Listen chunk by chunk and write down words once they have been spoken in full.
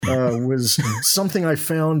was something I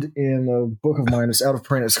found in a book of mine. It's out of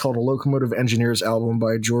print. It's called A Locomotive Engineer's Album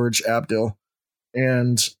by George Abdil.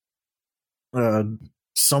 And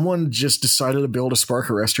someone just decided to build a spark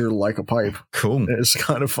arrestor like a pipe. Cool. It's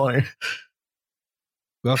kind of funny.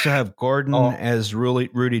 We also have Gordon as Rudy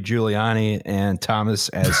Giuliani and Thomas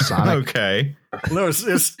as Sonic. Okay. No,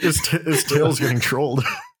 his tail's getting trolled.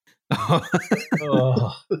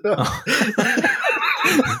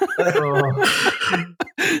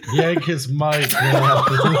 Yank his mic now.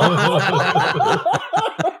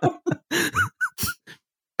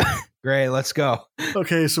 Great, let's go.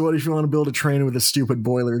 Okay, so what if you want to build a train with a stupid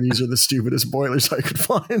boiler? These are the stupidest boilers I could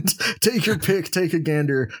find. Take your pick, take a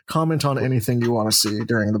gander, comment on anything you want to see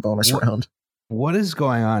during the bonus round. What is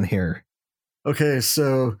going on here? Okay,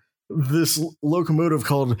 so this locomotive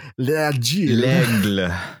called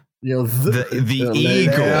L'Aigle. You know, the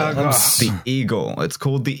eagle. The eagle. It's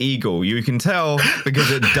called the eagle. You can tell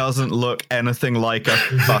because it doesn't look anything like a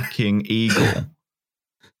fucking eagle.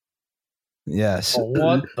 Yes.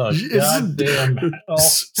 What the goddamn hell?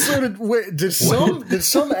 So did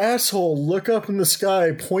some asshole look up in the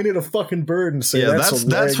sky, point at a fucking bird, and say,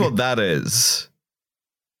 that's what that is.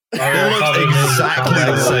 It looks exactly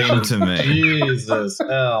the same to me. Jesus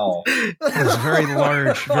hell. It's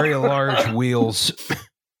very large wheels.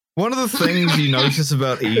 One of the things you notice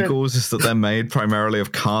about eagles is that they're made primarily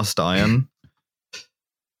of cast iron.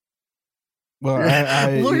 Well,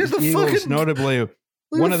 look at the eagles, fucking, notably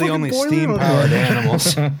one of the only steam-powered animals.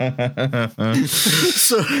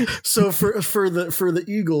 so for the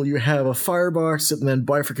eagle, you have a firebox that then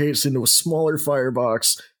bifurcates into a smaller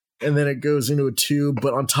firebox, and then it goes into a tube.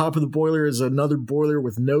 But on top of the boiler is another boiler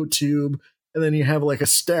with no tube. And then you have like a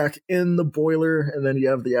stack in the boiler, and then you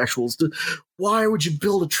have the actual. Why would you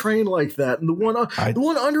build a train like that? And the one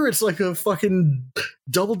under it's like a fucking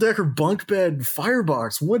double-decker bunk bed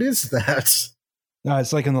firebox. What is that? No,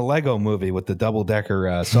 it's like in the Lego movie with the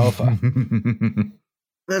double-decker sofa.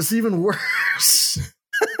 That's even worse.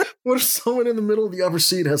 What if someone in the middle of the upper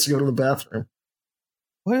seat has to go to the bathroom?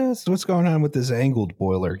 What's going on with this angled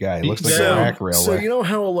boiler guy? It looks like a rack railway. So you know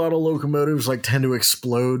how a lot of locomotives like tend to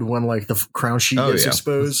explode when like the crown sheet gets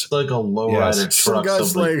exposed? It's like a lowrider truck.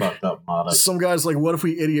 Some guys like, what if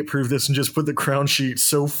we idiot-proof this and just put the crown sheet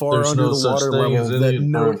so far under the water level that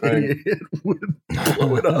no idiot would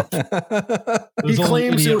blow it up? He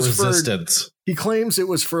claims it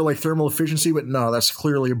was for like thermal efficiency, but no, that's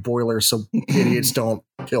clearly a boiler, so idiots don't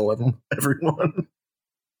kill everyone.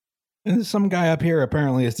 And some guy up here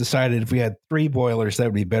apparently has decided if we had 3 boilers, that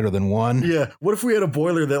would be better than 1. Yeah. What if we had a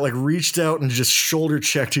boiler that like reached out and just shoulder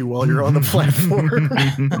checked you while you're on the platform?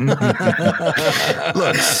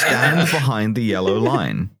 Look, stand behind the yellow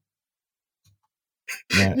line.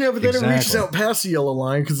 Yeah, but then it reaches out past the yellow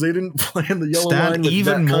line because they didn't plan the yellow line. Stand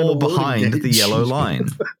even more behind the yellow line.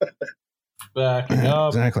 Backing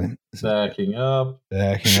up. Exactly. Backing up.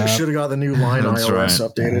 Should have got the new line ILS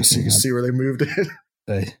updated so you can see where they moved it.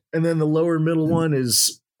 And then the lower middle one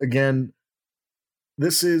is, again,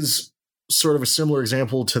 this is sort of a similar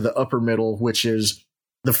example to the upper middle, which is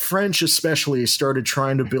the French especially started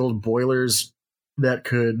trying to build boilers that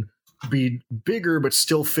could be bigger but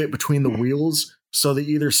still fit between the wheels. So they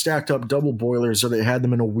either stacked up double boilers or they had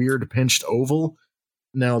them in a weird pinched oval.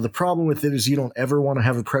 Now, the problem with it is you don't ever want to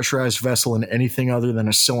have a pressurized vessel in anything other than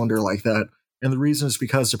a cylinder like that. And the reason is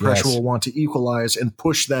because the pressure will want to equalize and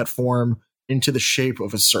push that form into the shape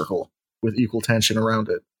of a circle with equal tension around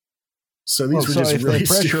it. So these were just if really they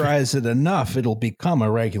pressurize it enough, it'll become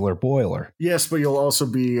a regular boiler. Yes, but you'll also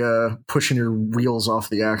be pushing your wheels off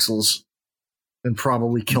the axles and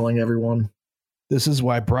probably killing everyone. This is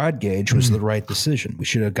why broad gauge was the right decision. We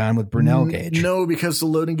should have gone with Brunel gauge. No, because the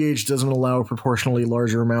loading gauge doesn't allow a proportionally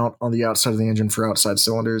larger amount on the outside of the engine for outside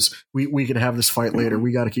cylinders. We could have this fight later.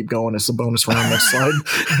 We got to keep going. It's a bonus round next slide.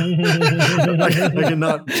 I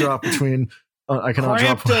cannot drop between. I cannot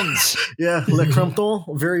Cramptons. drop. Yeah, Le Crampton,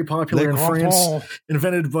 very popular in France,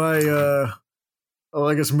 invented by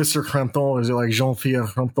I guess Mr. Crampton. Is it like Jean-Pierre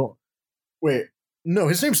Crampton? Wait, no,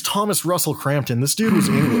 his name's Thomas Russell Crampton. This dude was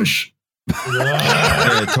English.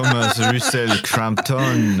 Thomas Russell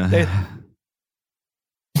Crampton.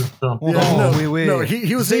 No,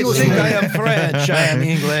 he was English. I am French. I am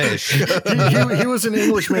English. he was an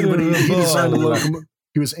Englishman, but he designed a locomotive.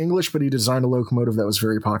 He was English, but he designed a locomotive that was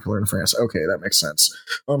very popular in France. Okay, that makes sense.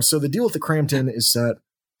 So the deal with the Crampton is that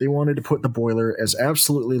they wanted to put the boiler as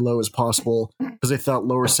absolutely low as possible because they thought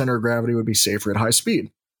lower center of gravity would be safer at high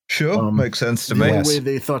speed. Sure, makes sense to me. The only way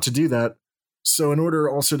they thought to do that. So in order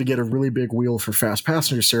also to get a really big wheel for fast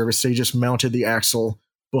passenger service, they just mounted the axle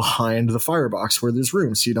behind the firebox where there's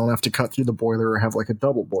room, so you don't have to cut through the boiler or have like a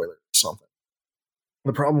double boiler or something.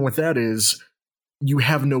 The problem with that is you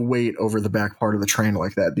have no weight over the back part of the train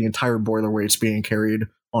like that. The entire boiler weight's being carried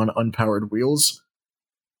on unpowered wheels.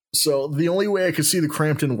 So the only way I could see the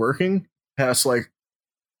Crampton working past like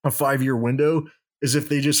a 5-year window is if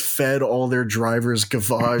they just fed all their drivers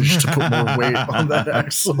gavage to put more weight on that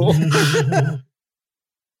axle.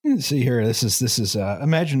 See here, this is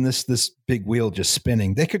imagine this big wheel just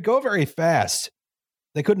spinning. They could go very fast.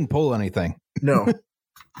 They couldn't pull anything. No.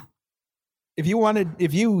 If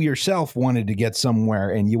you yourself wanted to get somewhere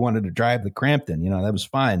and you wanted to drive the Crampton, that was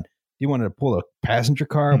fine. You wanted to pull a passenger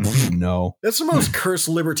car? No. That's the most cursed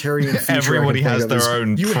libertarian feature. Everybody has their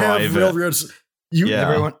own you private. Have railroads. You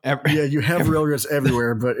have railroads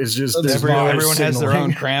everywhere, but it's just everyone has their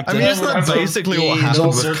own Crampton. I mean, isn't that basically what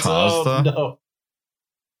happens with cars, though? No.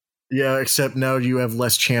 Yeah, except now you have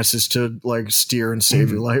less chances to like steer and save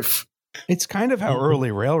your life. It's kind of how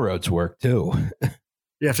early railroads work too.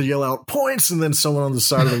 You have to yell out points, and then someone on the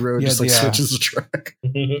side of the road switches the track.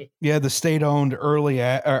 Yeah, the state-owned open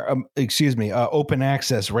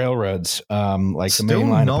access railroads, like still the main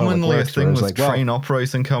line. Nominally a thing with like, train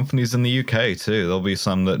operating companies in the UK too. There'll be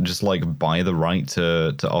some that just like buy the right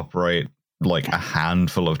to operate like a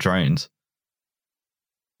handful of trains.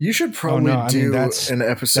 You should probably do an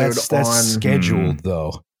episode that's scheduled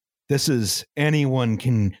though. This is anyone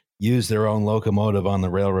can use their own locomotive on the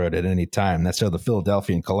railroad at any time. That's how the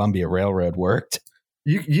Philadelphia and Columbia Railroad worked.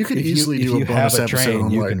 You could easily do a bonus episode on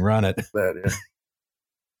you can run it. That, yeah.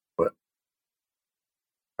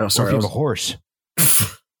 But sorry, I have a horse.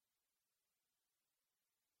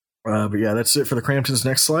 But yeah, that's it for the Cramptons.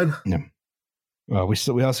 Next slide. Yeah. Well,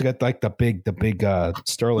 we also got like the big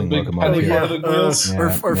Sterling locomotive.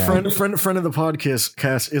 Our friend of the podcast,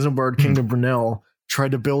 Isambard Kingdom Brunel,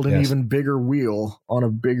 tried to build an even bigger wheel on a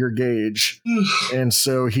bigger gauge. And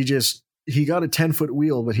so he got a 10-foot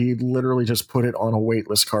wheel, but he literally just put it on a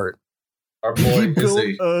weightless cart. Our boy,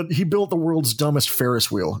 he built the world's dumbest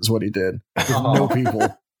Ferris wheel, is what he did. With no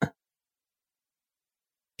people.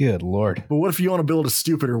 Good Lord. But what if you want to build a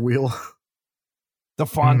stupider wheel? The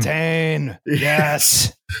Fontaine.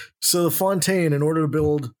 Yes. So the Fontaine, in order to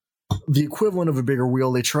build the equivalent of a bigger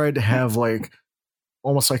wheel, they tried to have like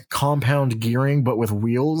almost like compound gearing, but with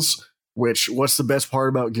wheels. Which, what's the best part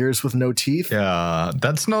about gears with no teeth? Yeah,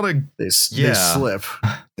 that's not a. They slip.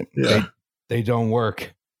 Yeah. They don't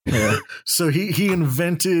work. Yeah. So he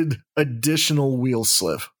invented additional wheel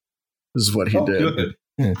slip. This is what he did. Good.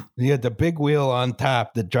 You had the big wheel on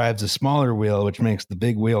top that drives a smaller wheel, which makes the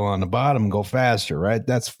big wheel on the bottom go faster, right?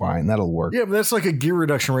 That's fine. That'll work. Yeah, but that's like a gear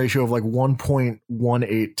reduction ratio of like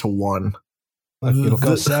 1.18 to 1. It'll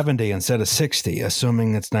go 70 instead of 60,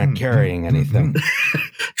 assuming it's not carrying anything.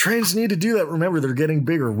 Trains need to do that. Remember, they're getting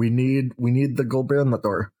bigger. We need the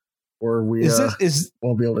Gobernador, or we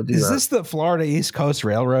won't be able to do that. Is this the Florida East Coast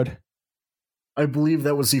Railroad? I believe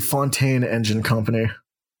that was the Fontaine Engine Company.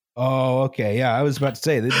 Oh, okay. Yeah, I was about to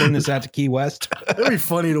say, they bring this out to Key West. It'd be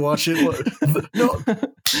funny to watch it. No,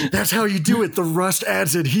 that's how you do it. The rust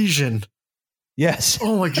adds adhesion. Yes.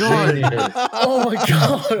 Oh my God. Oh my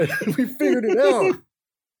God. We figured it out.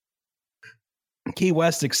 Key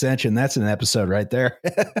West Extension. That's an episode right there.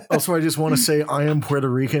 Also, I just want to say I am Puerto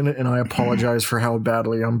Rican and I apologize for how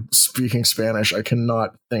badly I'm speaking Spanish. I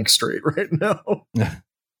cannot think straight right now.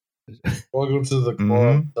 Welcome to the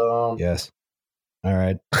club. Yes. All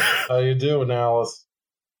right. How you doing, Alice?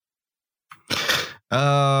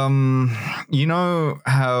 You know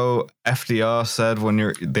how FDR said when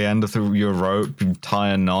you're at the end of your rope, you tie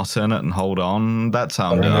a knot in it and hold on? That's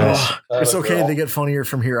how it goes. It's okay. They get funnier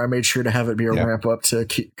from here. I made sure to have it be a ramp up to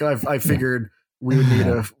keep. I figured we would need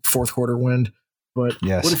a fourth quarter wind. But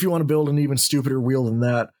what if you want to build an even stupider wheel than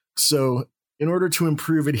that? So in order to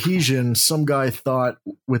improve adhesion, some guy thought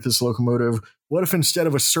with this locomotive, what if instead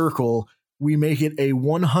of a circle, we make it a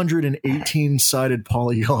 118-sided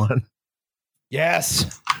polygon?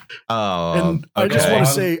 Yes. Oh, and I just want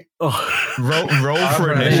to say, roll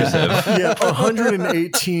for initiative. Yeah,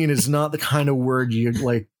 118 is not the kind of word you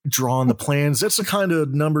like draw on the plans. That's the kind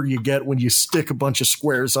of number you get when you stick a bunch of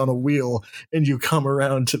squares on a wheel and you come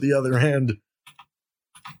around to the other end.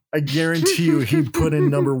 I guarantee you, he put in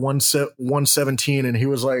number 117, and he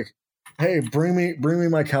was like, "Hey, bring me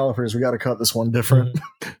my calipers. We got to cut this one different."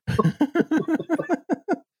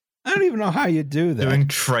 I don't even know how you do that. Doing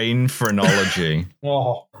train phrenology.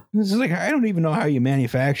 This is like, I don't even know how you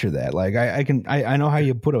manufacture that. Like I know how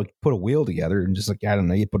you put a wheel together and just like, I don't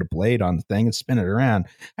know, you put a blade on the thing and spin it around.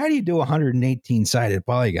 How do you do a 118-sided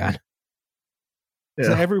polygon?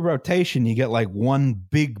 So every rotation, you get like one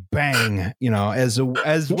big bang, you know, as well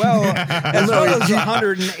as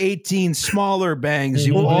 118 smaller bangs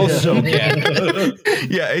you also get.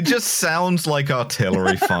 Yeah, it just sounds like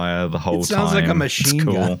artillery fire the whole time. It sounds like a machine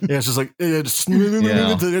gun. Yeah, it's just like it's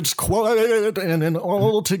quiet and then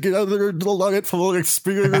all together delightful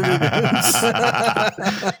experience.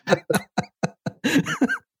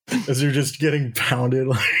 As you're just getting pounded,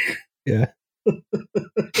 like yeah.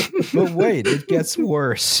 But wait, it gets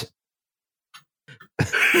worse.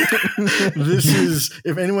 This is,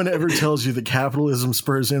 if anyone ever tells you that capitalism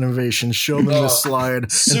spurs innovation, show them this slide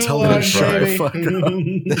and tell them to shut the fuck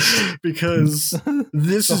up. Because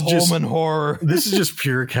this is just Holman horror. This is just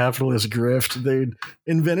pure capitalist grift. They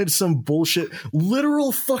invented some bullshit,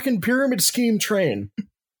 literal fucking pyramid scheme train.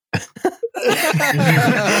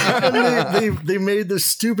 And they made this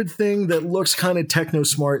stupid thing that looks kind of techno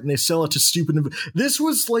smart, and they sell it to stupid. This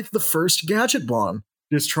was like the first gadget bomb,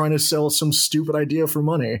 just trying to sell some stupid idea for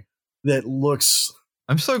money that looks.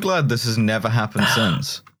 I'm so glad this has never happened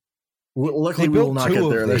since. Luckily, we will not get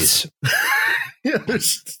there. Yeah, they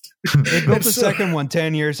built the second one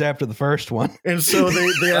 10 years after the first one, and so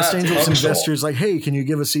they asked Angel's investors, like, "Hey, can you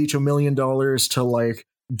give us each $1 million to like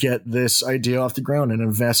get this idea off the ground and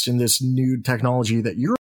invest in this new technology that you're